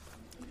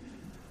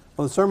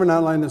Well, the sermon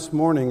outline this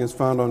morning is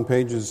found on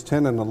pages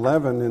 10 and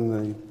 11 in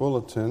the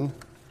bulletin,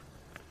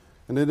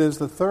 and it is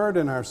the third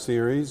in our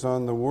series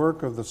on the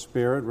work of the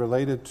Spirit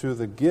related to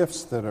the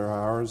gifts that are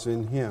ours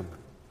in Him.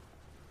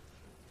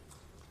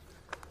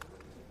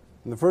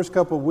 In the first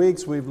couple of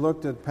weeks, we've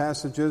looked at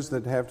passages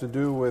that have to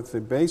do with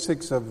the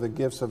basics of the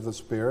gifts of the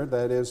Spirit.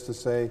 That is to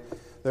say,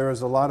 there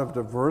is a lot of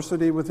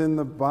diversity within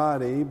the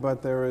body,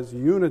 but there is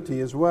unity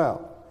as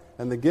well.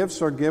 And the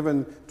gifts are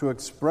given to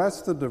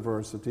express the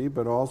diversity,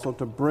 but also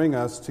to bring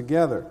us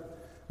together.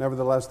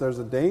 Nevertheless, there's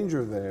a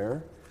danger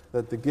there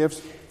that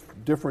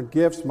different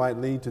gifts might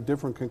lead to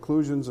different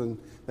conclusions, and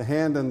the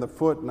hand and the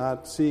foot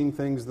not seeing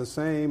things the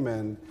same,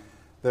 and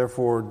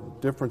therefore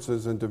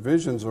differences and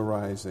divisions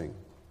arising.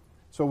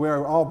 So we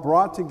are all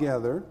brought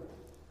together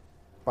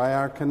by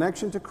our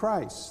connection to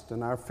Christ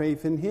and our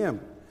faith in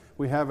Him.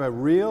 We have a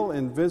real,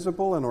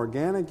 invisible, and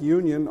organic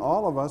union.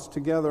 All of us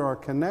together are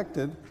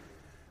connected.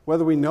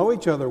 Whether we know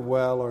each other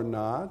well or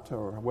not,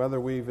 or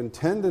whether we've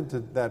intended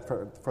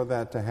for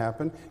that to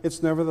happen,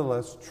 it's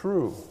nevertheless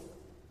true.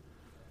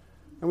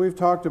 And we've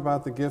talked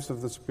about the gifts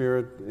of the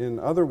Spirit in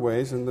other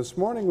ways, and this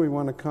morning we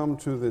want to come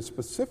to the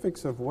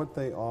specifics of what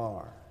they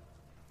are.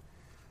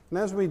 And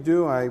as we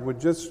do, I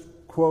would just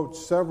quote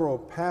several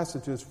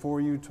passages for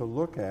you to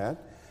look at.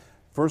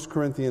 1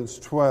 Corinthians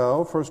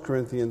 12, 1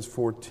 Corinthians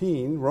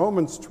 14,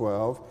 Romans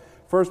 12,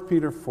 1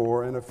 Peter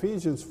 4, and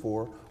Ephesians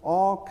 4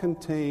 all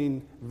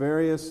contain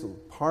various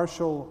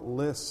partial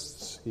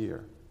lists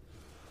here.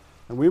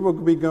 And we will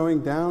be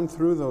going down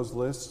through those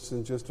lists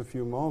in just a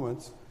few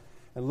moments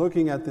and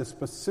looking at the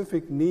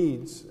specific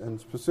needs and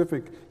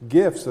specific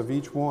gifts of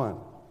each one.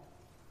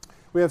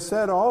 We have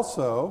said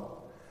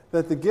also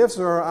that the gifts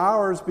are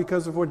ours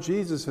because of what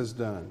Jesus has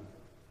done.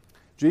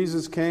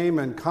 Jesus came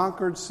and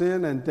conquered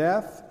sin and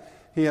death.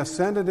 He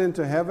ascended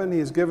into heaven. He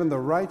is given the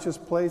righteous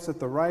place at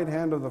the right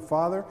hand of the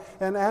Father.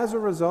 And as a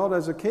result,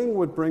 as a king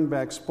would bring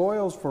back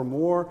spoils for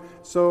more,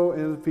 so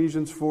in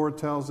Ephesians 4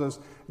 tells us,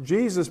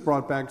 Jesus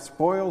brought back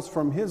spoils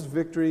from His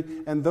victory,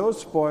 and those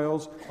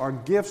spoils are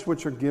gifts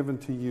which are given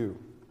to you.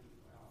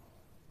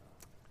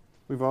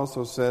 We've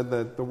also said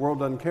that the world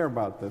doesn't care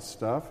about this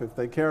stuff. If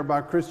they care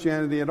about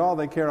Christianity at all,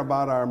 they care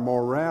about our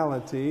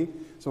morality,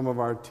 some of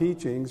our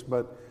teachings,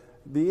 but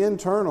the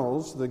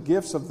internals, the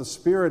gifts of the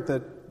Spirit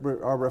that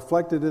are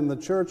reflected in the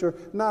church are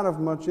not of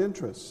much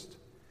interest.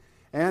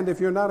 And if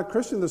you're not a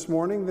Christian this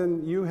morning,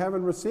 then you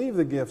haven't received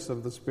the gifts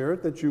of the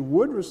Spirit that you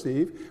would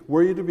receive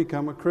were you to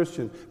become a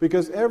Christian.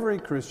 Because every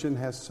Christian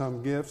has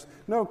some gifts.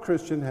 No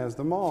Christian has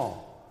them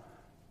all.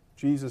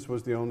 Jesus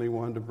was the only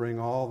one to bring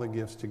all the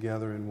gifts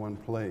together in one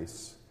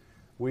place.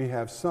 We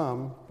have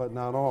some, but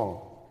not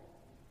all.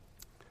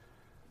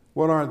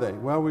 What are they?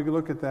 Well, we can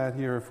look at that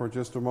here for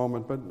just a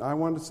moment, but I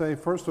want to say,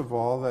 first of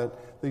all, that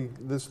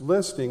this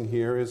listing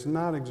here is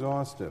not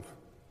exhaustive.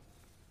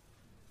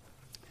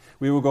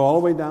 We will go all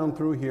the way down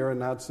through here and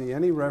not see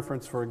any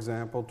reference, for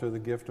example, to the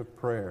gift of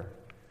prayer.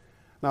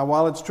 Now,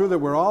 while it's true that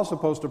we're all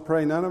supposed to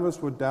pray, none of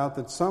us would doubt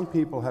that some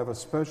people have a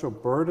special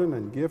burden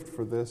and gift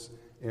for this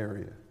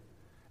area.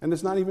 And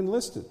it's not even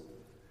listed.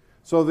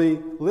 So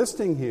the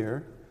listing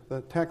here,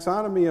 the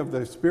taxonomy of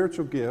the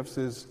spiritual gifts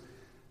is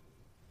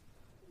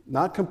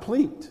not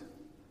complete,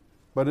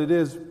 but it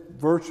is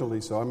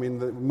virtually so. I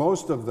mean,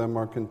 most of them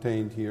are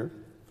contained here.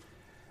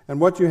 And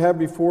what you have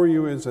before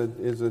you is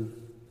a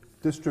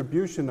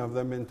distribution of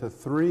them into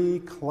 3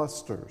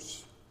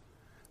 clusters.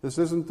 This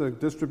isn't the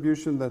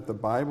distribution that the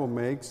Bible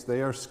makes.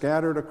 They are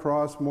scattered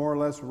across more or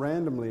less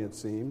randomly, it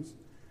seems.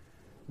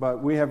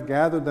 But we have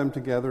gathered them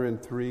together in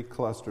 3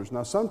 clusters.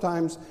 Now,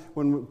 sometimes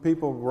when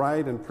people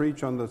write and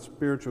preach on the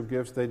spiritual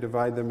gifts, they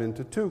divide them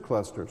into 2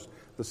 clusters: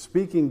 the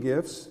speaking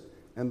gifts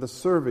and the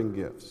serving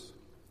gifts.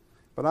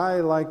 But I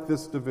like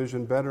this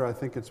division better. I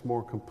think it's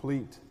more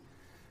complete.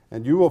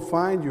 And you will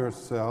find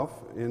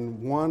yourself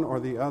in one or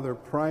the other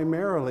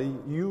primarily,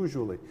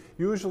 usually.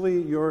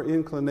 Usually your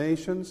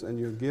inclinations and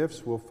your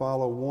gifts will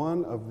follow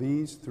one of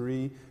these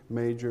 3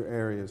 major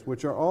areas,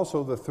 which are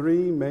also the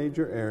 3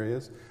 major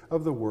areas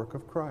of the work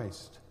of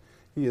Christ.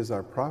 He is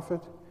our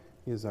prophet,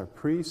 He is our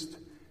priest,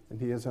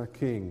 and He is our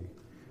king.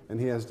 And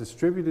He has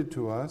distributed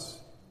to us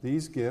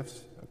these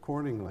gifts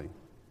accordingly,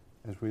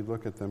 as we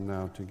look at them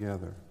now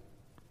together.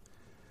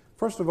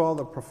 First of all,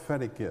 the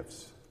prophetic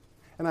gifts.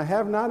 And I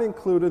have not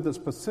included the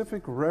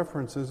specific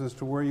references as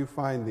to where you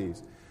find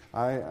these.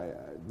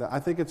 I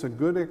think it's a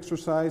good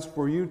exercise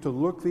for you to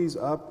look these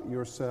up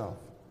yourself,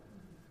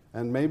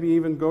 and maybe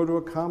even go to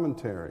a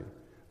commentary,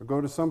 or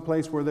go to some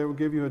place where they will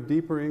give you a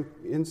deeper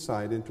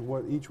insight into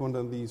what each one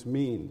of these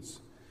means.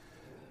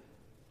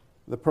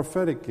 The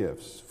prophetic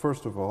gifts,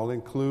 first of all,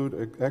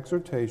 include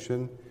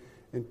exhortation,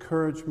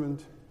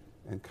 encouragement,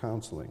 and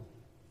counseling.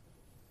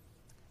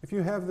 If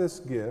you have this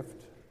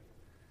gift,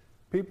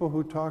 people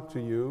who talk to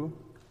you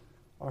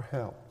are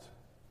helped.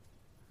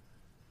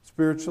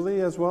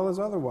 Spiritually as well as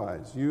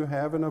otherwise. You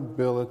have an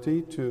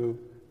ability to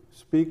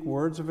speak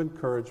words of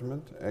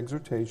encouragement,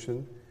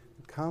 exhortation,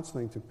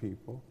 counseling to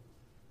people,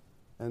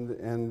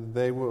 and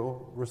they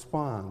will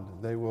respond.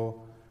 They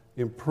will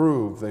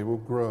improve. They will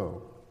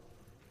grow.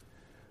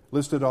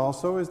 Listed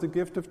also is the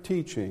gift of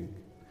teaching,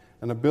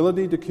 an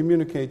ability to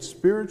communicate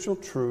spiritual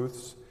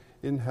truths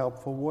in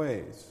helpful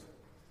ways.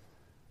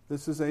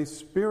 This is a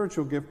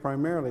spiritual gift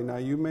primarily. Now,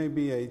 you may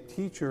be a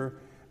teacher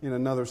in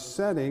another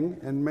setting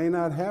and may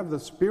not have the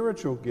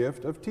spiritual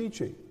gift of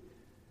teaching.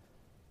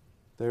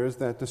 There is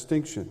that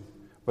distinction.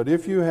 But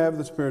if you have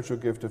the spiritual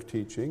gift of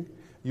teaching,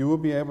 you will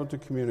be able to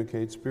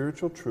communicate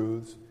spiritual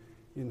truths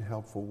in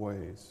helpful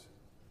ways.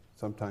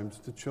 Sometimes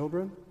to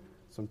children,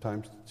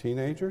 sometimes to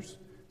teenagers,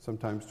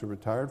 sometimes to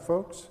retired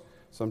folks,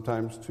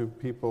 sometimes to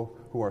people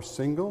who are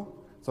single,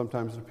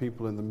 sometimes to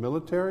people in the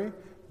military.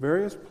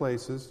 Various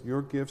places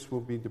your gifts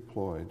will be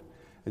deployed,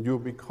 and you will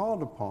be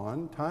called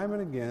upon time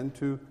and again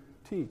to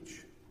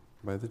teach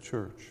by the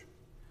church.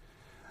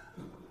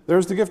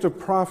 There's the gift of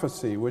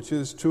prophecy, which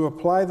is to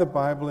apply the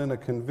Bible in a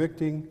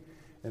convicting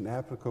and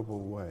applicable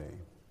way.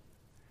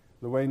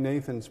 The way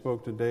Nathan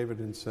spoke to David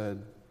and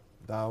said,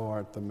 "Thou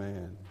art the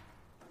man.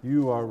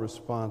 You are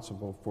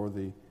responsible for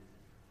the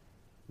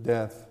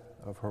death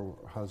of her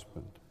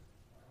husband."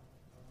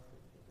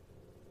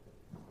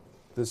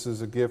 This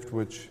is a gift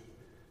which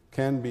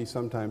can be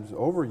sometimes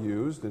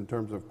overused in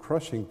terms of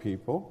crushing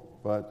people,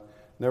 but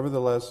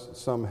nevertheless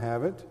some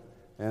have it,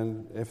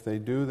 and if they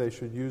do, they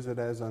should use it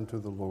as unto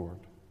the Lord.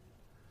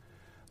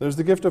 There's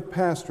the gift of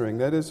pastoring,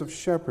 that is, of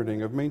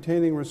shepherding, of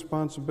maintaining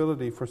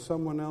responsibility for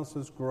someone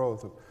else's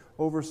growth, of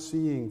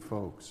overseeing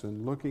folks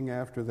and looking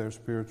after their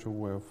spiritual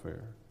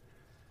welfare.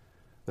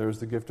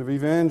 There's the gift of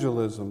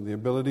evangelism, the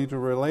ability to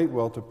relate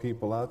well to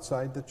people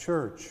outside the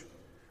church.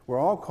 We're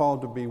all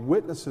called to be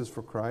witnesses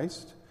for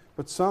Christ,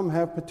 but some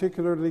have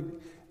particularly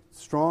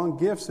strong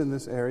gifts in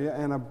this area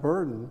and a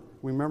burden.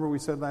 Remember we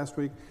said last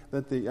week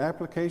that the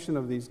application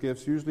of these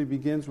gifts usually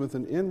begins with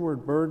an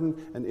inward burden,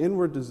 an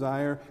inward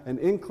desire, an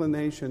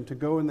inclination to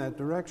go in that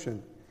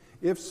direction.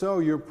 If so,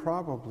 you're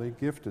probably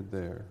gifted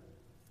there.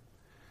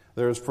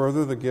 There is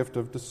further the gift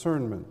of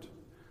discernment,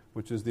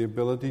 which is the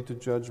ability to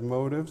judge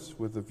motives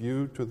with a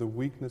view to the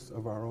weakness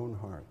of our own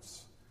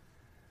hearts.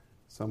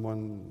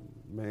 Someone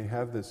may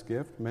have this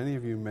gift, many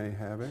of you may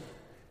have it.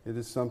 It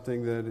is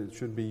something that it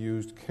should be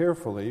used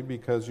carefully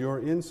because your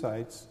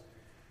insights,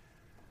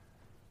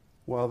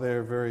 while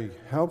they're very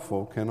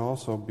helpful, can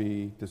also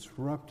be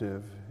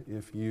disruptive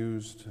if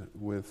used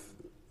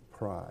with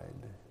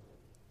pride.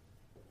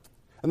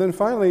 And then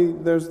finally,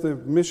 there's the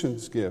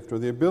missions gift, or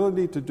the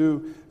ability to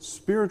do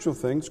spiritual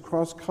things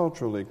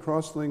cross-culturally,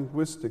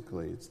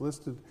 cross-linguistically. It's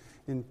listed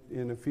in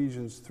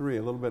Ephesians 3,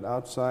 a little bit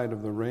outside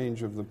of the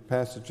range of the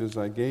passages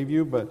I gave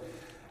you, but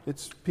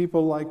it's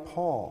people like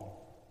Paul,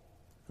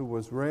 who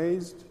was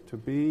raised to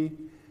be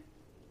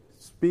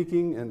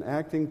speaking and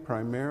acting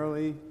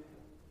primarily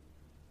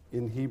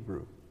in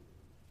Hebrew.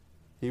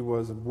 He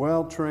was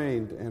well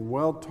trained and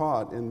well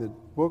taught in the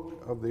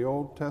book of the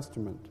Old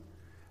Testament,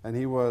 and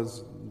he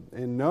was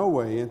in no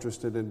way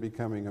interested in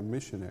becoming a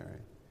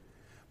missionary.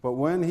 But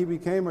when he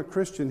became a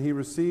Christian, he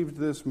received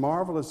this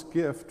marvelous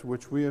gift,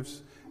 which we have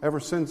ever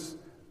since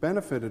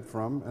benefited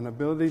from, an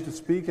ability to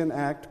speak and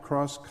act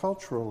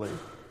cross-culturally.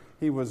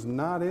 He was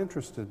not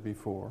interested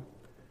before.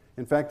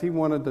 In fact, he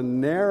wanted to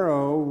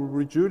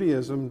narrow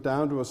Judaism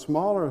down to a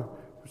smaller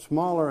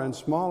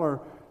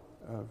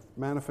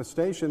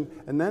manifestation,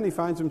 and then he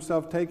finds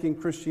himself taking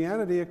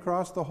Christianity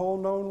across the whole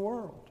known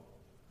world.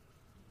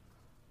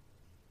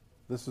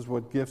 This is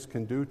what gifts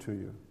can do to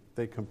you.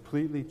 They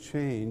completely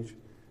change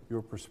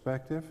your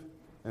perspective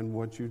and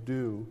what you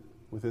do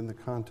within the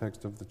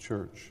context of the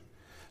church.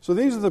 So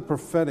these are the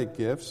prophetic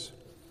gifts.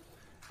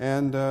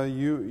 And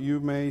you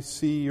may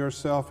see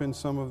yourself in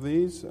some of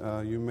these.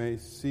 You may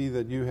see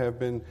that you have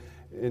been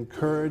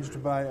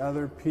encouraged by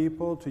other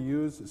people to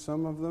use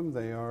some of them.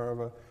 They are of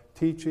a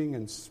teaching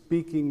and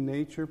speaking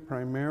nature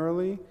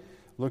primarily,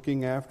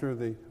 looking after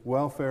the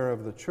welfare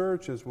of the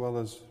church as well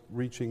as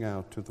reaching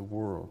out to the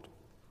world.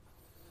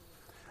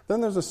 Then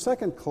there's a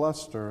second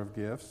cluster of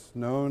gifts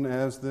known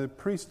as the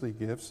priestly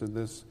gifts in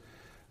this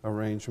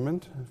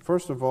arrangement.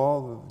 First of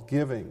all,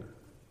 giving.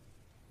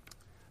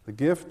 The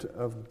gift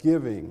of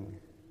giving.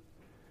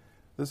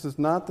 This is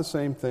not the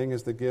same thing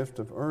as the gift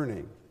of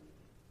earning.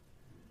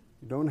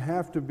 You don't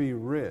have to be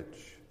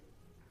rich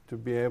to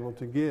be able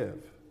to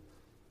give.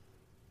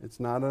 It's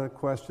not a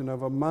question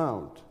of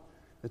amount.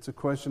 It's a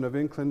question of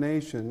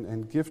inclination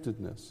and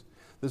giftedness.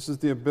 This is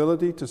the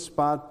ability to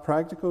spot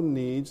practical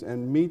needs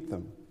and meet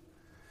them.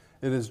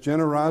 It is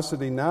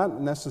generosity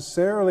not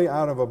necessarily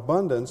out of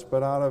abundance,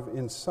 but out of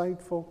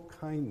insightful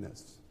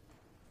kindness.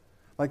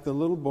 Like the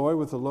little boy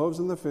with the loaves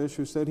and the fish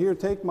who said, "Here,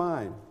 take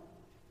mine."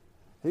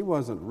 He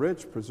wasn't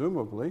rich,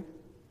 presumably.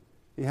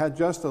 He had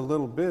just a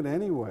little bit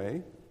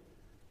anyway,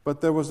 but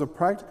there was a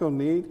practical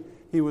need.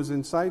 He was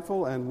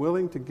insightful and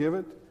willing to give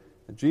it.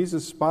 And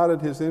Jesus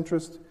spotted his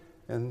interest,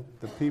 and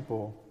the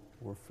people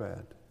were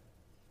fed.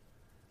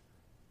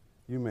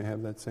 You may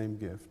have that same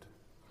gift.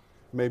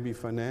 It may be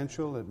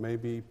financial, it may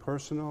be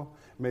personal,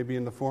 it may be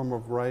in the form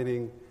of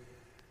writing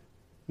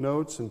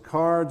notes and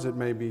cards, it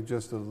may be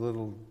just a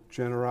little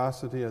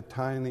generosity, a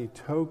tiny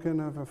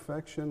token of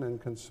affection and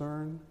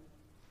concern.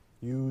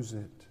 Use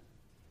it.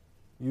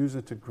 use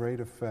it to great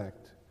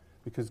effect.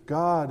 Because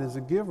God is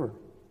a giver.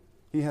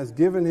 He has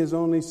given His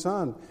only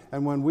Son.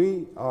 And when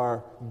we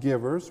are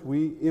givers,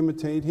 we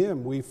imitate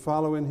Him. We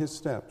follow in His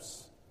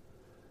steps.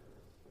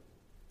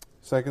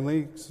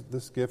 Secondly,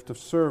 this gift of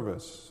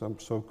service, some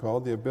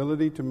so-called, the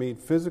ability to meet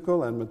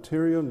physical and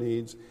material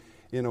needs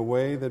in a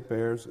way that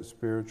bears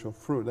spiritual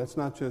fruit. That's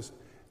not just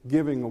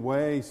giving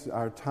away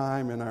our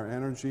time and our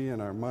energy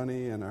and our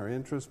money and our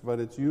interest, but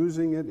it's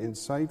using it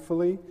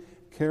insightfully,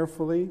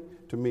 carefully,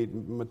 to meet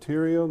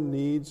material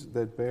needs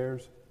that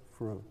bears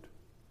fruit.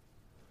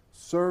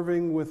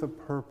 Serving with a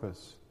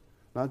purpose,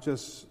 not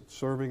just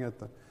serving at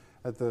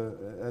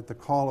the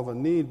call of a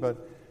need,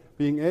 but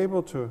being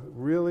able to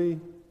really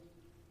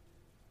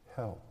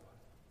help,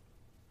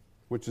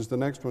 which is the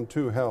next one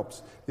too,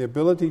 helps. The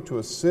ability to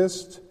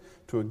assist,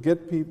 to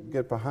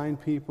get behind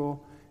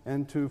people,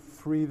 and to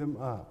free them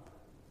up.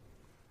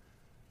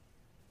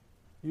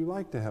 You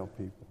like to help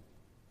people.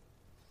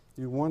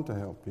 You want to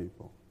help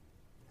people.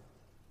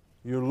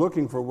 You're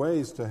looking for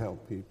ways to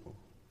help people,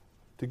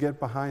 to get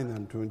behind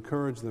them, to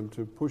encourage them,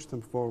 to push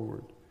them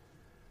forward.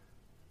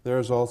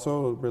 There's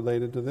also,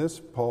 related to this,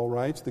 Paul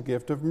writes, the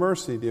gift of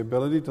mercy, the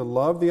ability to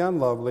love the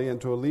unlovely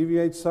and to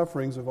alleviate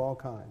sufferings of all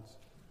kinds.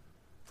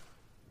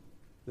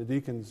 The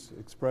deacons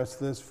express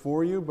this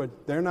for you,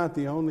 but they're not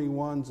the only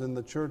ones in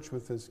the church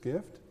with this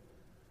gift.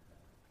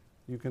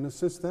 You can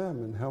assist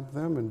them and help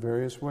them in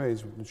various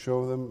ways, and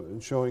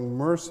showing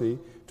mercy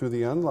to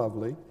the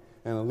unlovely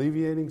and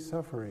alleviating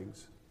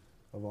sufferings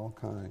of all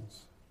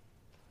kinds.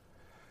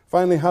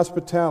 Finally,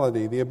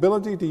 hospitality, the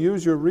ability to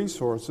use your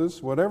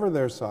resources, whatever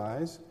their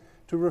size,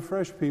 to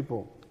refresh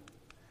people.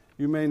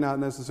 You may not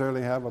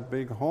necessarily have a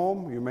big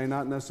home, you may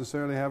not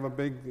necessarily have a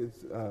big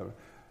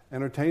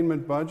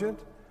entertainment budget,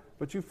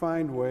 but you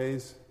find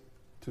ways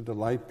to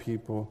delight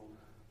people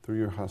through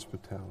your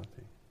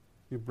hospitality.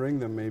 You bring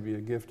them maybe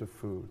a gift of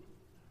food,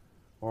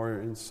 or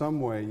in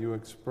some way you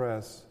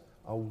express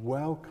a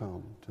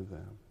welcome to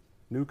them.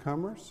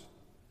 Newcomers,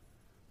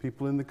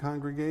 people in the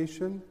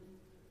congregation,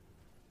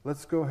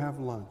 let's go have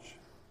lunch.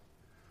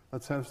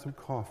 Let's have some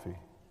coffee.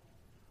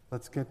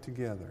 Let's get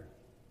together.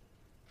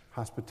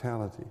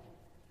 Hospitality.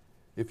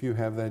 If you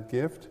have that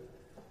gift,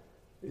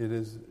 it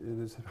is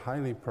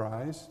highly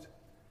prized.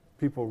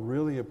 People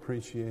really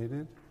appreciate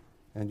it,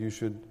 and you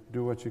should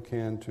do what you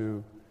can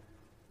to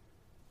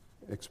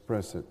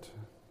express it.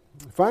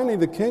 Finally,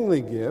 the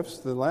kingly gifts,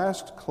 the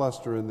last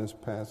cluster in this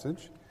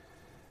passage,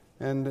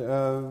 and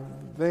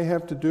they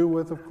have to do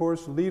with, of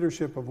course,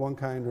 leadership of one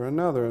kind or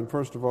another, and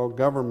first of all,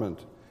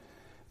 government.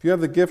 If you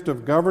have the gift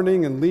of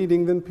governing and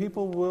leading, then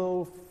people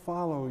will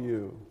follow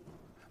you.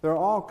 There are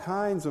all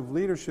kinds of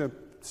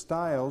leadership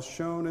styles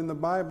shown in the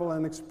Bible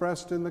and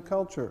expressed in the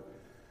culture.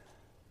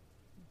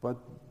 But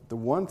the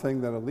one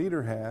thing that a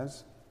leader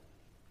has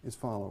is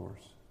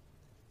followers.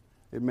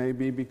 It may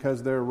be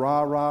because they're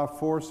rah-rah,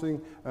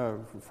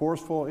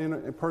 forceful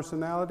in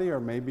personality, or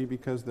maybe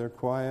because they're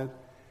quiet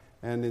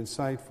and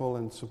insightful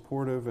and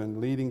supportive and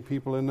leading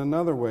people in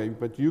another way.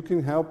 But you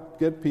can help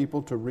get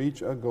people to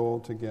reach a goal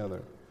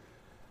together.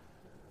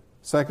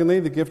 Secondly,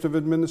 the gift of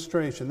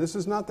administration. This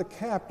is not the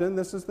captain,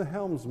 this is the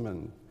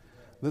helmsman.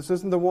 This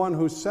isn't the one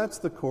who sets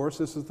the course,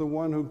 this is the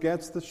one who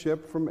gets the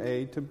ship from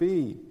A to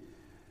B.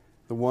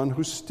 The one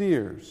who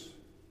steers.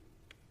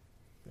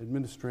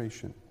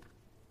 Administration.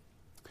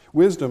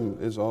 Wisdom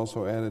is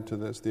also added to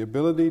this, the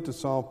ability to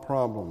solve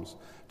problems,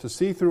 to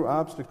see through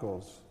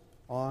obstacles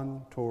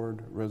on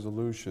toward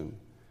resolution.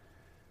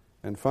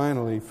 And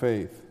finally,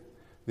 faith,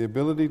 the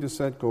ability to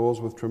set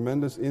goals with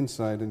tremendous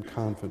insight and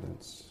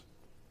confidence.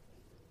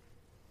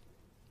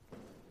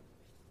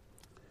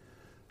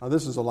 Now,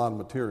 this is a lot of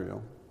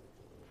material,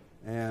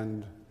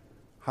 and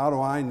how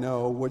do I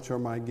know which are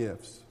my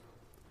gifts?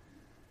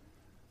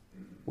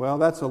 Well,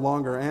 that's a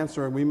longer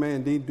answer, and we may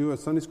indeed do a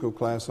Sunday school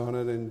class on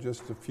it in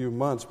just a few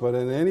months. But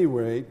at any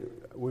rate,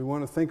 we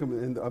want to think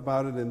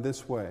about it in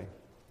this way.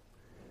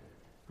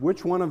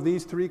 Which one of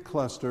these three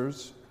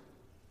clusters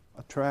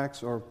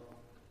attracts or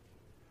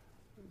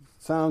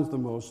sounds the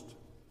most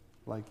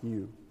like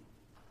you?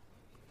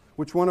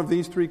 Which one of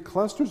these three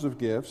clusters of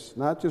gifts,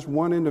 not just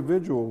one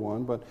individual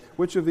one, but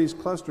which of these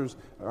clusters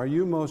are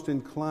you most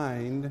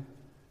inclined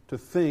to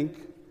think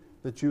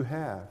that you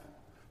have?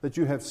 That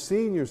you have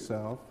seen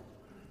yourself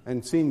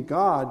and seen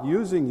God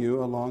using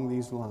you along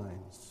these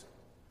lines.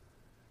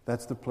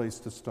 That's the place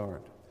to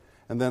start.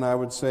 And then I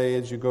would say,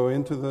 as you go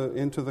into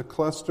the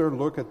cluster,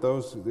 look at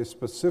those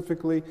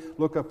specifically,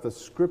 look up the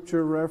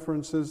scripture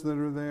references that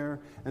are there,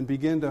 and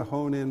begin to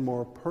hone in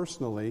more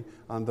personally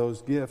on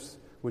those gifts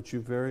which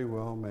you very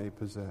well may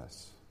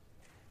possess.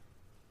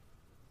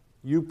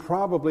 You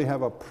probably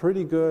have a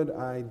pretty good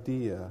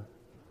idea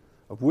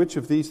of which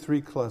of these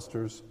three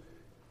clusters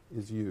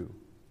is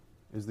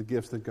the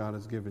gifts that God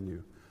has given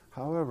you.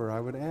 However, I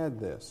would add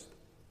this,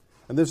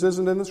 and this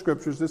isn't in the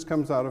scriptures, this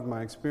comes out of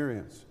my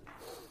experience.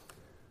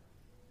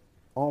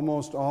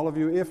 Almost all of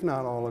you, if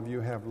not all of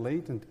you, have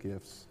latent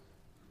gifts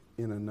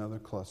in another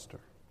cluster.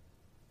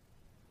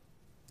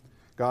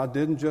 God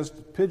didn't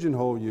just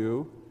pigeonhole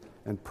you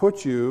and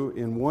put you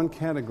in one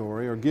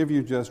category or give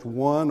you just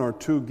one or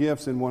two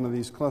gifts in one of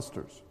these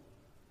clusters.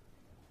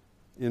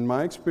 In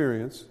my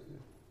experience,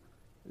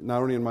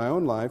 not only in my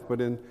own life,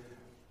 but in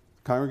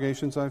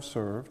congregations I've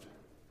served,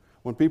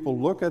 when people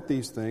look at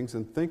these things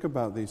and think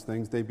about these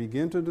things, they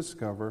begin to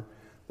discover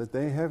that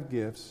they have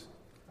gifts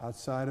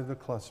outside of the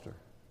cluster,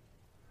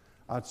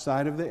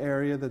 outside of the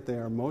area that they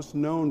are most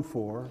known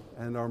for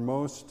and are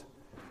most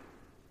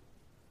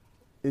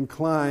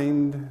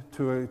inclined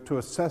to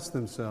assess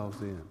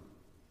themselves in.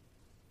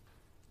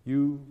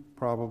 You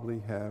probably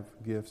have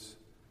gifts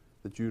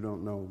that you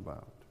don't know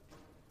about.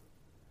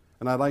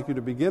 And I'd like you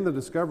to begin the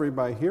discovery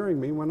by hearing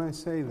me when I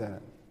say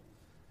that.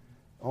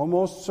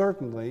 Almost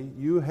certainly,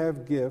 you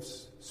have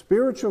gifts,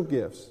 spiritual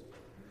gifts,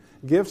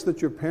 gifts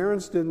that your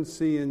parents didn't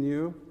see in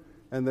you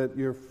and that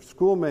your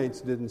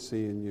schoolmates didn't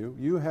see in you.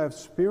 You have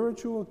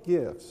spiritual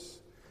gifts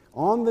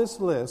on this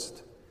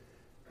list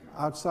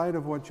outside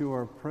of what you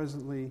are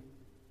presently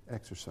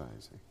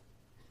exercising.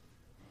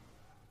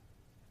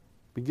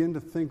 Begin to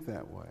think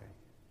that way.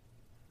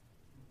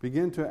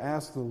 Begin to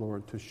ask the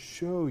Lord to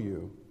show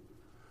you,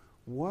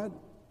 what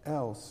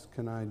else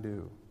can I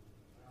do?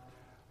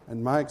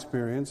 In my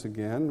experience,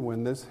 again,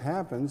 when this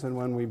happens and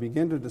when we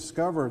begin to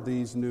discover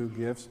these new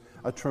gifts,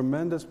 a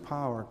tremendous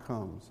power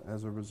comes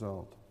as a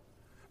result.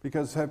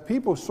 Because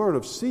people sort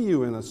of see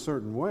you in a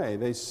certain way.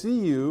 They see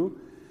you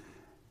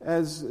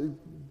as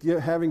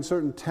having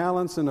certain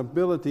talents and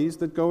abilities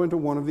that go into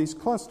one of these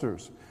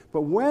clusters.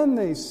 But when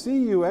they see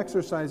you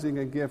exercising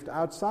a gift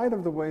outside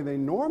of the way they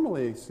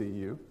normally see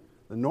you,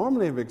 they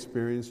normally have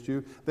experienced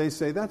you, they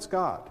say, that's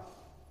God.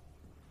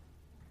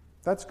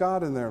 That's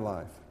God in their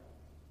life.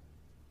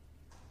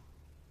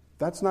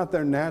 That's not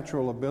their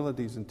natural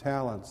abilities and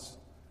talents.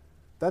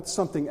 That's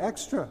something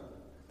extra.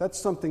 That's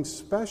something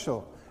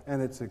special.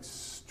 And it's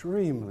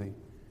extremely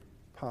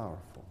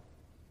powerful.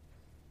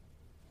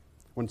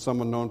 When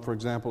someone known, for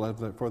example,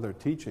 for their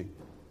teaching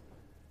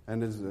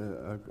and is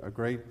a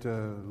great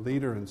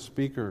leader and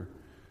speaker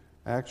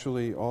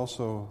actually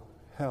also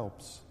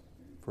helps,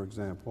 for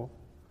example,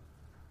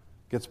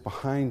 gets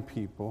behind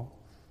people,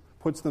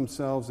 puts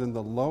themselves in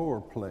the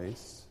lower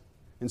place,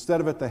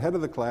 instead of at the head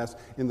of the class,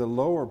 in the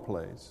lower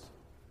place,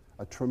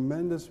 a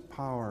tremendous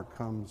power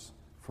comes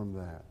from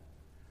that.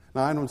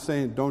 Now, I don't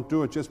say don't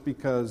do it just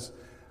because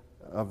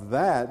of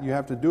that. You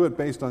have to do it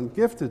based on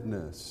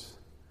giftedness.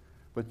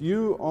 But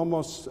you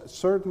almost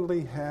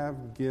certainly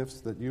have gifts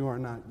that you are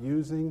not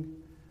using,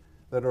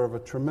 that are of a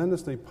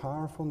tremendously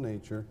powerful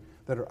nature,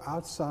 that are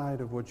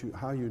outside of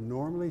how you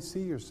normally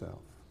see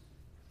yourself,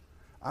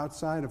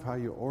 outside of how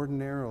you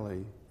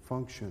ordinarily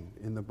function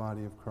in the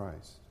body of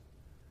Christ.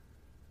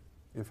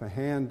 If a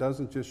hand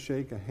doesn't just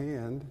shake a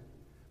hand,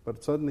 but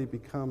it suddenly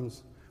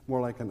becomes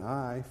more like an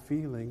eye,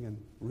 feeling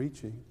and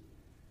reaching,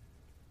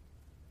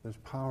 there's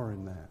power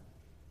in that.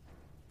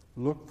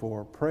 Look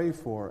for, pray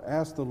for,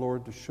 ask the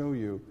Lord to show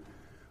you,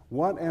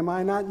 what am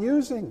I not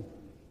using?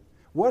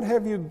 What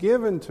have you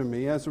given to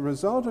me as a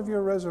result of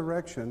your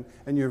resurrection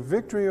and your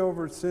victory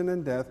over sin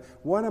and death?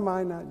 What am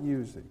I not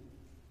using?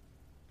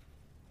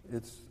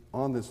 It's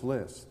on this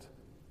list.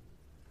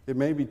 It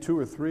may be 2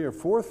 or 3 or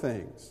 4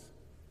 things.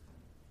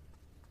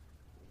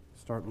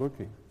 Start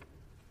looking.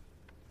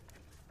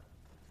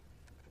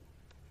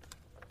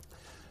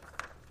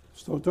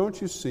 So don't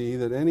you see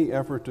that any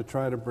effort to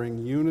try to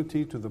bring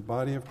unity to the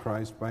body of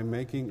Christ by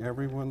making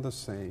everyone the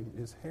same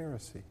is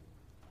heresy?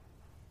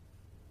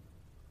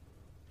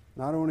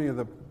 Not only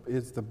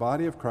is the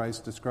body of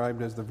Christ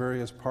described as the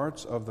various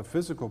parts of the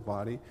physical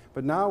body,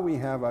 but now we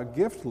have a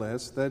gift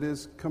list that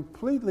is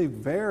completely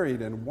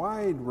varied and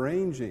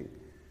wide-ranging.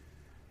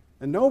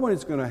 And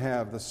nobody's going to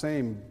have the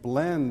same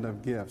blend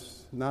of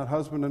gifts. Not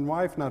husband and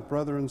wife, not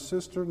brother and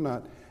sister,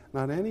 not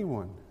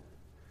anyone.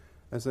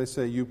 As I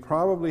say, you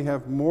probably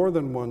have more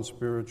than one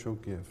spiritual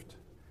gift.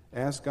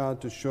 Ask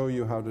God to show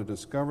you how to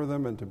discover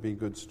them and to be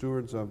good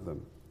stewards of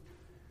them.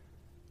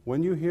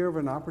 When you hear of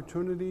an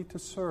opportunity to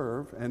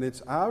serve and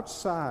it's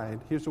outside,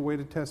 here's a way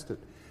to test it.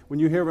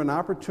 When you hear of an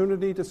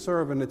opportunity to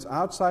serve and it's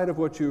outside of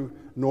what you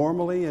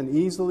normally and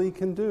easily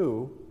can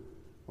do,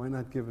 why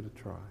not give it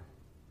a try?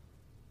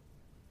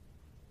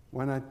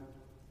 Why not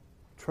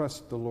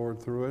trust the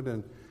Lord through it?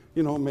 And,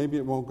 maybe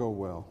it won't go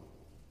well.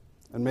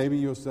 And maybe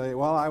you'll say,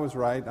 well, I was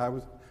right.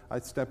 I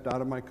stepped out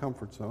of my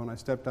comfort zone. I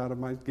stepped out of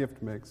my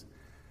gift mix.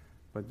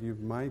 But you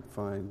might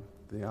find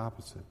the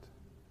opposite.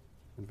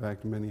 In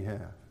fact, many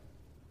have.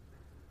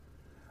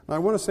 Now, I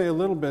want to say a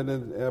little bit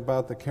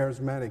about the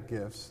charismatic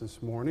gifts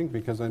this morning,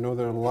 because I know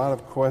there are a lot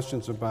of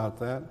questions about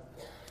that.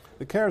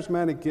 The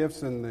charismatic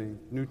gifts in the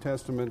New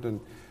Testament and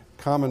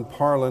common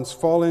parlance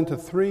fall into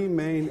 3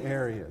 main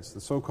areas: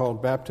 the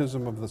so-called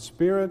baptism of the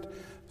Spirit,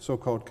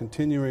 so-called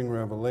continuing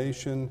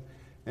revelation,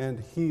 and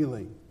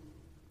healing.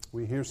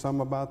 We hear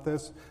some about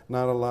this,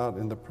 not a lot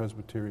in the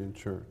Presbyterian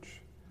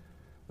Church.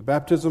 The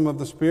baptism of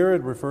the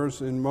Spirit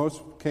refers in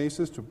most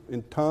cases to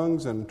in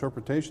tongues and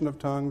interpretation of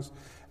tongues,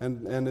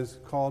 and is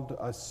called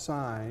a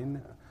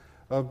sign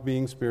of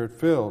being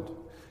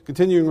Spirit-filled.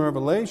 Continuing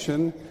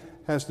revelation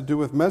has to do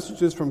with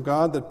messages from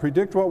God that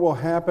predict what will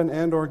happen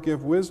and or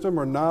give wisdom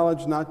or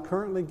knowledge not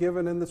currently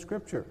given in the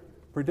Scripture.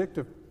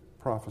 Predictive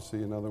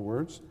prophecy, in other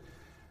words.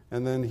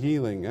 And then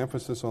healing,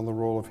 emphasis on the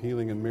role of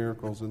healing and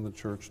miracles in the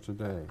church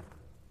today.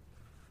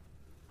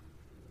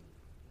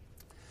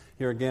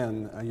 Here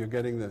again, you're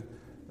getting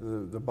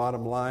the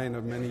bottom line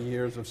of many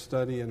years of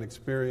study and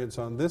experience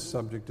on this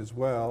subject as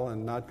well,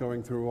 and not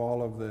going through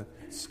all of the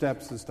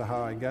steps as to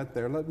how I get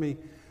there. Let me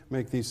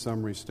make these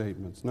summary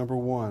statements. Number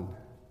one,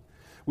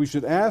 we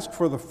should ask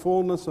for the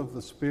fullness of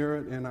the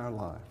Spirit in our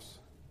lives.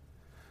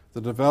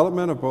 The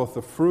development of both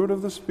the fruit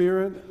of the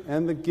Spirit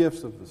and the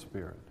gifts of the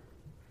Spirit.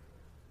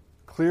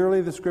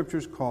 Clearly, the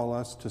Scriptures call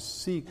us to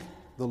seek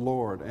the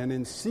Lord, and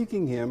in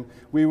seeking Him,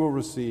 we will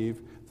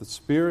receive the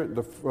Spirit,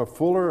 the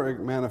fuller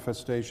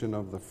manifestation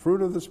of the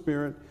fruit of the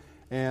Spirit,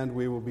 and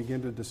we will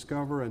begin to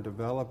discover and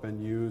develop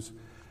and use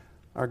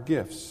our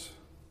gifts.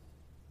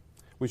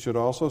 We should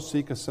also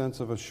seek a sense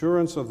of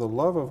assurance of the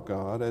love of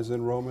God, as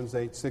in Romans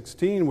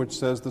 8:16, which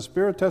says, "The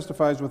Spirit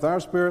testifies with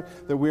our spirit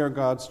that we are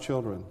God's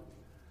children."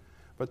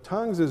 But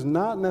tongues is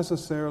not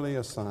necessarily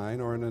a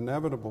sign or an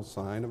inevitable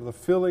sign of the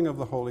filling of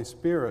the Holy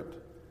Spirit.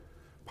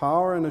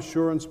 Power and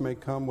assurance may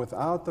come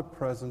without the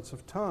presence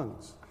of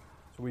tongues.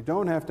 So we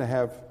don't have to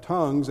have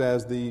tongues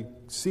as the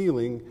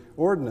sealing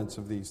ordinance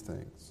of these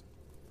things.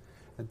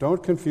 And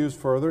don't confuse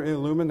further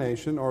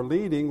illumination or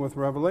leading with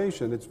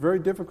revelation. It's very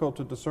difficult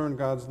to discern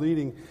God's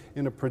leading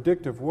in a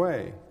predictive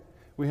way.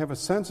 We have a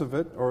sense of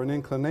it or an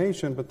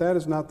inclination, but that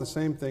is not the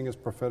same thing as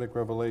prophetic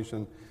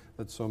revelation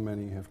that so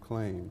many have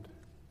claimed.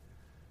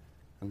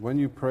 And when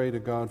you pray to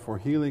God for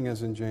healing,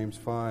 as in James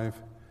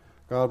 5,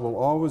 God will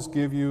always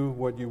give you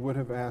what you would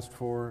have asked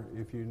for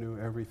if you knew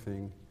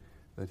everything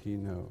that He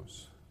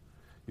knows.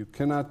 You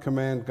cannot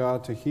command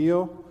God to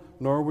heal,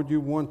 nor would you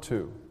want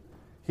to.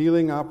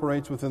 Healing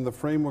operates within the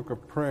framework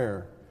of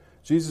prayer.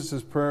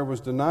 Jesus' prayer was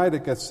denied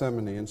at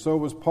Gethsemane, and so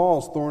was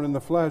Paul's thorn in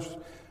the flesh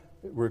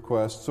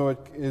request. So it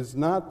is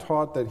not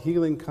taught that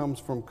healing comes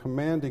from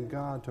commanding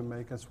God to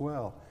make us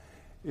well.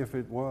 If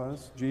it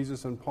was,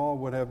 Jesus and Paul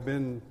would have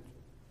been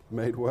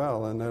made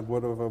well, and that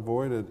would have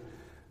avoided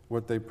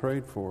what they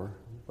prayed for.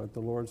 But the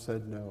Lord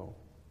said no.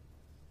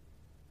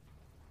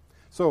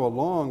 So a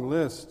long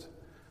list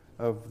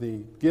of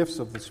the gifts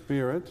of the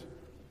Spirit,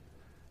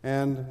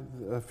 and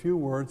a few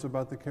words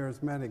about the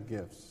charismatic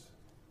gifts.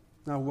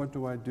 Now, what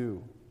do I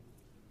do?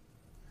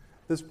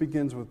 This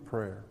begins with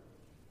prayer.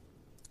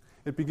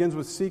 It begins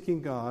with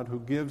seeking God who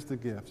gives the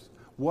gifts.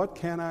 What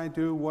can I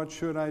do? What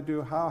should I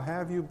do? How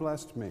have you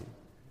blessed me?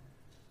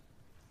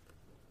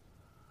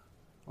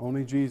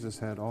 Only Jesus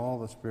had all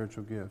the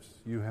spiritual gifts.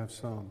 You have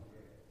some.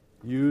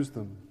 Use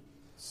them.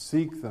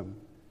 Seek them.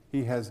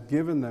 He has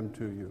given them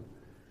to you.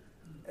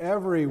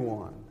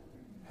 Everyone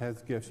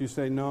has gifts. You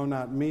say, no,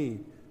 not me.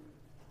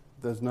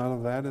 There's none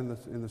of that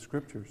in the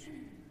Scriptures.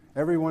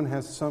 Everyone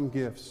has some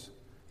gifts.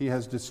 He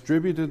has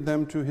distributed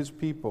them to His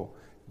people.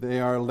 They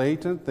are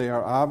latent. They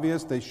are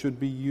obvious. They should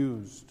be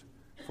used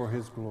for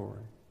His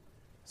glory.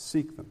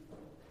 Seek them.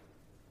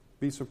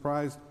 Be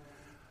surprised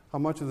how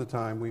much of the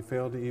time we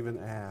fail to even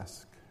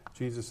ask.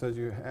 Jesus says,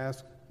 you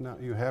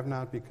have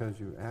not because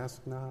you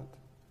ask not.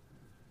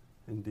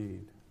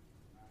 Indeed.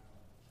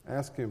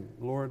 Ask Him,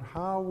 Lord,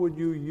 how would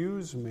you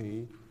use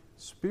me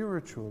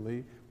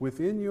spiritually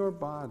within your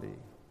body?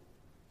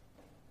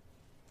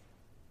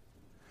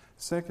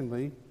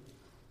 Secondly,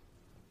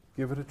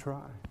 give it a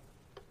try.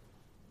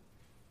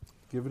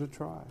 Give it a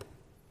try.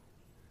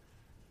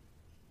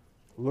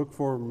 Look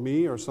for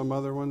me or some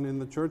other one in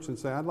the church and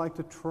say, I'd like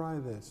to try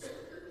this.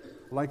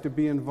 I'd like to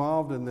be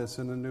involved in this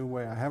in a new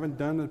way. I haven't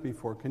done it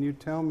before. Can you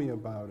tell me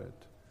about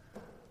it?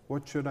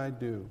 What should I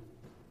do?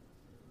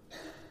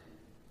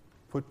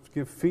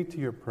 Give feet to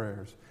your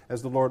prayers.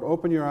 As the Lord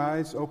opens your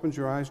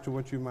eyes to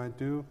what you might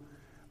do,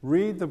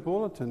 read the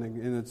bulletin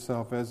in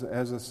itself as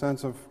a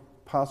sense of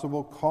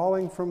possible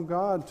calling from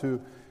God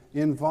to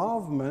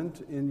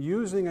involvement in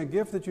using a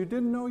gift that you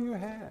didn't know you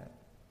had.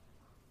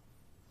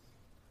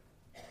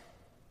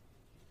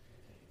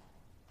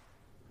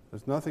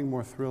 There's nothing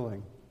more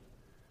thrilling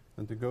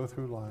than to go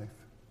through life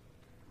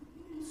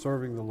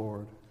serving the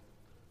Lord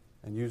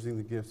and using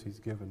the gifts He's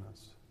given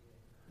us.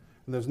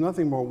 And there's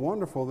nothing more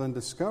wonderful than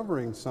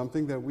discovering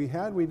something that we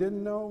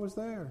didn't know was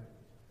there.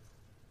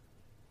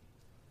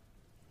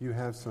 You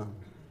have some.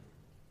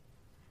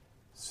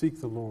 Seek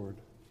the Lord,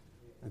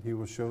 and He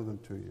will show them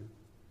to you.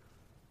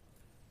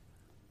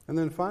 And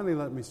then finally,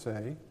 let me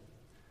say,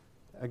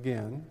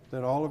 again,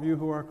 that all of you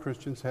who are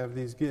Christians have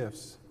these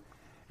gifts.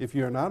 If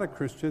you're not a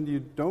Christian, you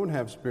don't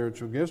have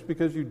spiritual gifts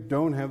because you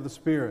don't have the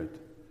Spirit.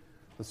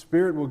 The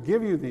Spirit will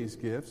give you these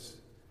gifts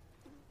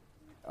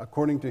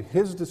according to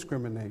His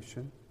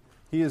discrimination.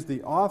 He is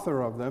the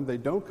author of them. They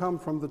don't come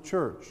from the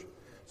church.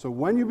 So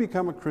when you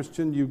become a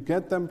Christian, you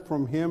get them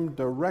from Him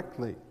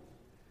directly.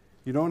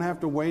 You don't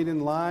have to wait in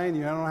line.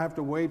 You don't have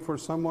to wait for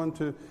someone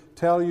to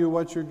tell you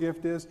what your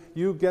gift is.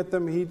 You get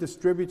them. He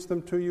distributes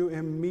them to you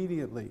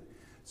immediately.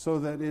 so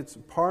that it's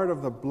part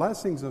of the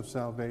blessings of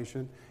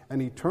salvation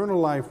and eternal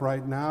life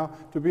right now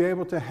to be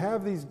able to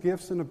have these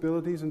gifts and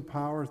abilities and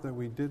powers that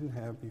we didn't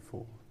have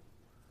before.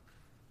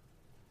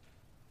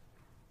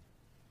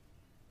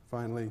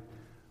 Finally,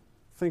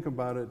 think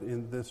about it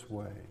in this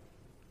way.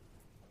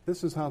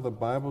 This is how the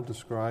Bible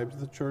describes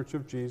the Church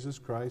of Jesus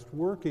Christ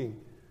working.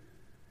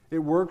 It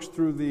works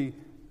through the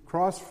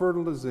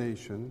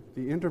cross-fertilization,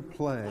 the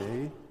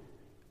interplay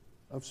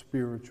of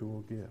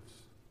spiritual gifts.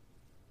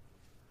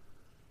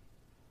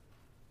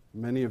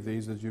 Many of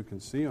these, as you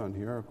can see on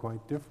here, are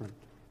quite different.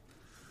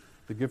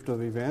 The gift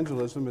of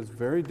evangelism is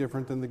very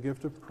different than the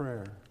gift of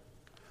prayer.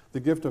 The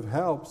gift of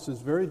helps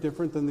is very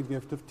different than the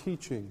gift of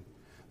teaching.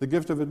 The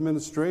gift of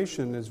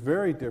administration is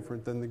very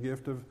different than the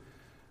gift of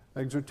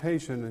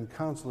exhortation and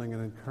counseling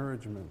and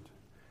encouragement.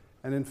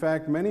 And in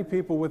fact, many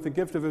people with the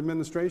gift of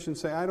administration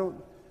say, I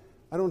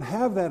don't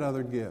have that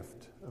other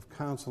gift of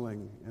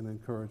counseling and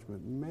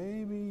encouragement.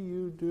 Maybe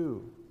you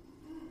do.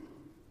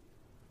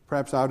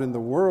 Perhaps out in the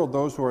world,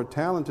 those who are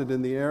talented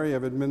in the area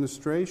of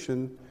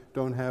administration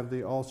don't have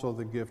also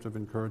the gift of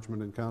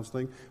encouragement and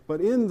counseling.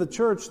 But in the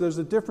church, there's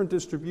a different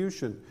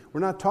distribution. We're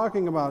not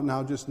talking about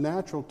now just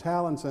natural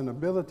talents and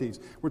abilities.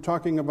 We're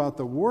talking about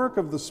the work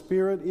of the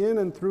Spirit in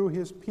and through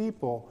His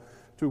people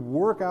to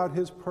work out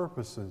His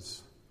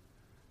purposes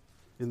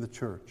in the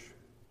church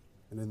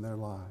and in their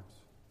lives.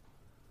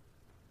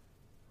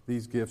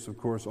 These gifts, of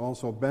course,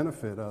 also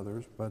benefit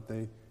others, but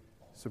they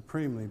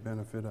supremely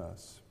benefit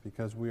us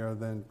because we are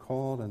then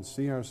called and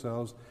see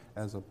ourselves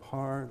as a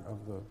part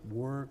of the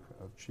work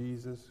of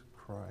Jesus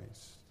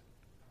Christ.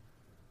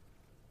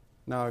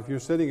 Now, if you're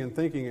sitting and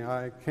thinking,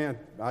 I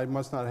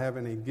must not have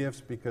any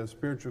gifts because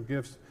spiritual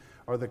gifts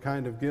are the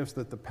kind of gifts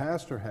that the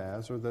pastor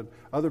has or that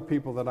other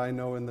people that I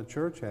know in the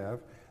church have,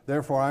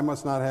 therefore I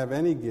must not have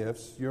any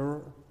gifts,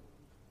 you're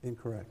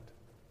incorrect.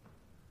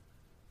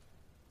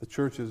 The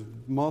church is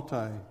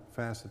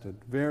multifaceted,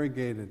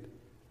 variegated,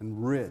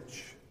 and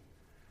rich.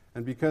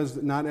 And because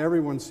not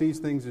everyone sees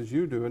things as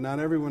you do, and not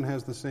everyone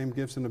has the same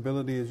gifts and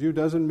ability as you,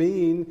 doesn't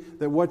mean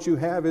that what you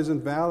have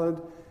isn't valid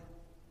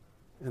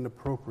and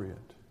appropriate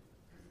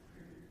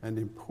and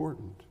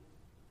important.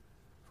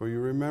 For you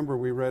remember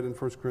we read in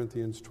 1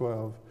 Corinthians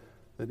 12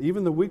 that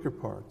even the weaker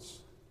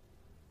parts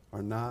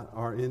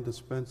are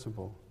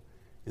indispensable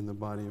in the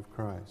body of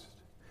Christ.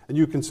 And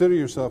you consider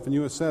yourself and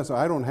you assess,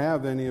 I don't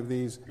have any of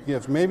these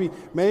gifts.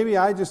 Maybe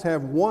I just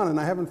have one and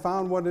I haven't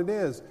found what it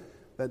is.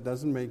 That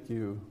doesn't make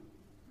you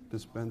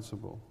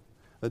dispensable.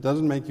 That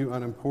doesn't make you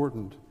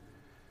unimportant.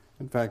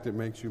 In fact, it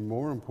makes you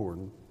more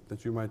important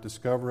that you might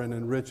discover and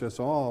enrich us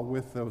all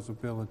with those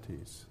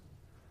abilities.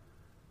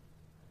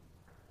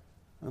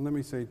 And let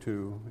me say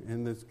too,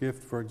 in this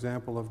gift, for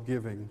example, of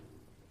giving,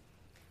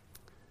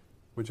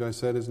 which I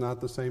said is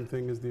not the same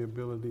thing as the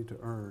ability to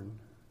earn,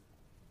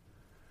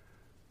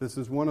 this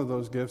is one of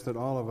those gifts that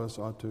all of us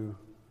ought to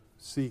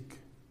seek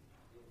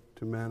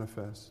to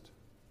manifest.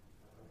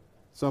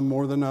 Some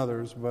more than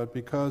others, but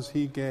because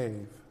He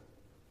gave,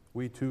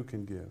 we too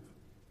can give.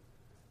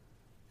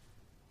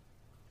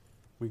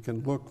 We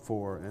can look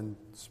for and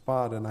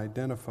spot and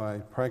identify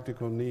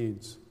practical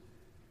needs,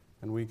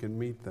 and we can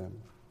meet them.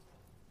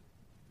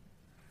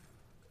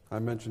 I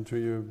mentioned to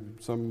you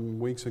some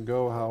weeks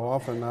ago how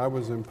often I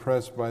was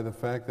impressed by the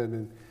fact that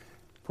in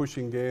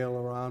pushing Gail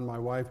around, my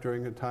wife,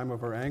 during the time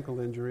of her ankle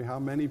injury, how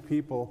many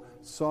people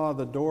saw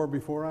the door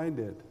before I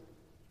did.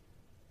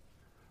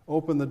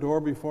 Opened the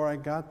door before I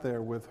got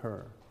there with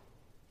her.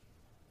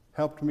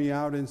 Helped me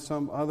out in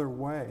some other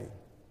way.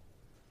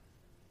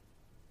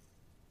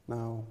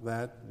 Now,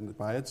 that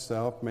by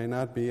itself may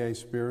not be a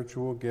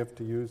spiritual gift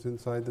to use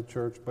inside the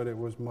church, but it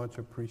was much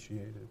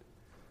appreciated.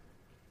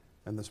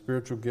 And the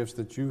spiritual gifts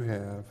that you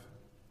have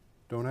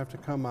don't have to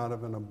come out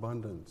of an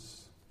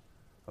abundance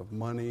of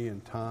money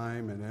and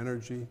time and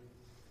energy.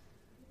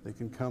 They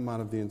can come out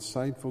of the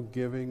insightful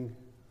giving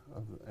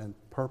and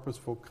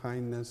purposeful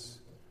kindness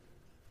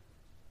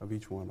of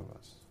each one of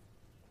us.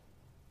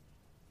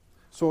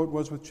 So it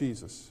was with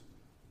Jesus.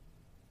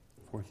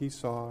 For He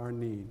saw our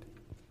need.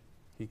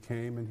 He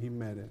came and He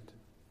met it.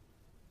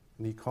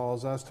 And He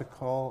calls us to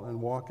call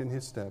and walk in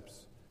His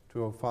steps,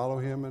 to follow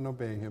Him and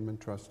obey Him and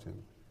trust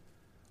Him.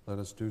 Let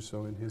us do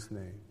so in His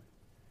name.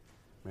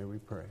 May we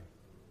pray.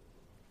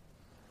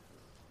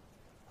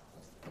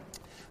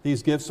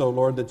 These gifts, O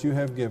Lord, that you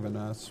have given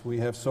us, we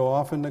have so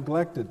often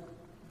neglected.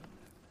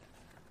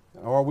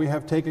 Or we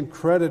have taken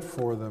credit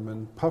for them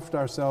and puffed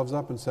ourselves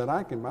up and said,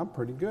 I'm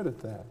pretty good at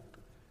that.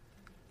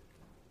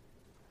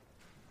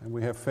 And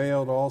we have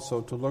failed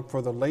also to look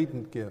for the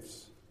latent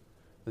gifts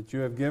that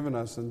you have given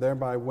us and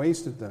thereby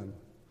wasted them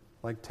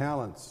like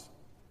talents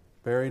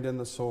buried in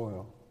the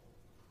soil,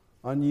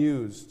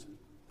 unused,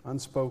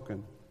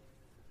 unspoken.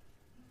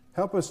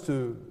 Help us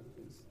to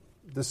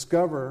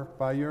discover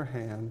by your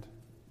hand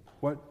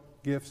what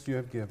gifts you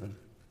have given,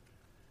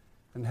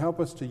 and help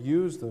us to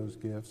use those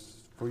gifts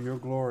for your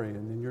glory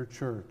and in your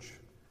church,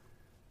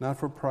 not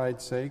for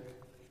pride's sake,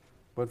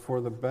 but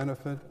for the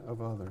benefit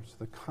of others,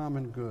 the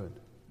common good.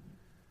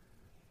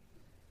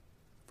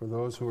 For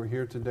those who are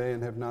here today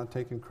and have not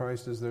taken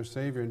Christ as their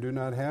Savior and do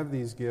not have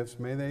these gifts,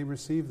 may they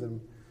receive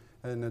them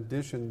in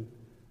addition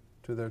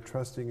to their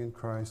trusting in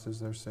Christ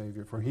as their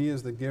Savior. For He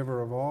is the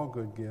giver of all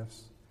good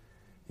gifts.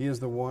 He is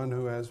the one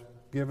who has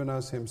given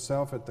us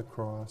Himself at the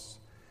cross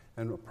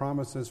and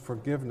promises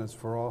forgiveness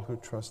for all who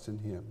trust in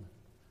Him.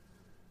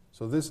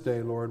 So this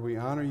day, Lord, we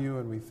honor You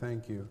and we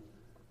thank You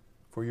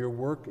for Your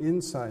work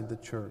inside the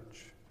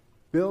church.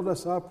 Build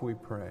us up, we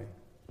pray.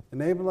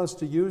 Enable us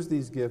to use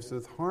these gifts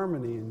with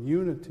harmony and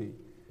unity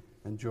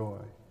and joy.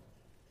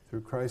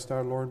 Through Christ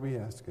our Lord we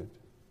ask it.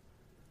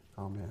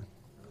 Amen.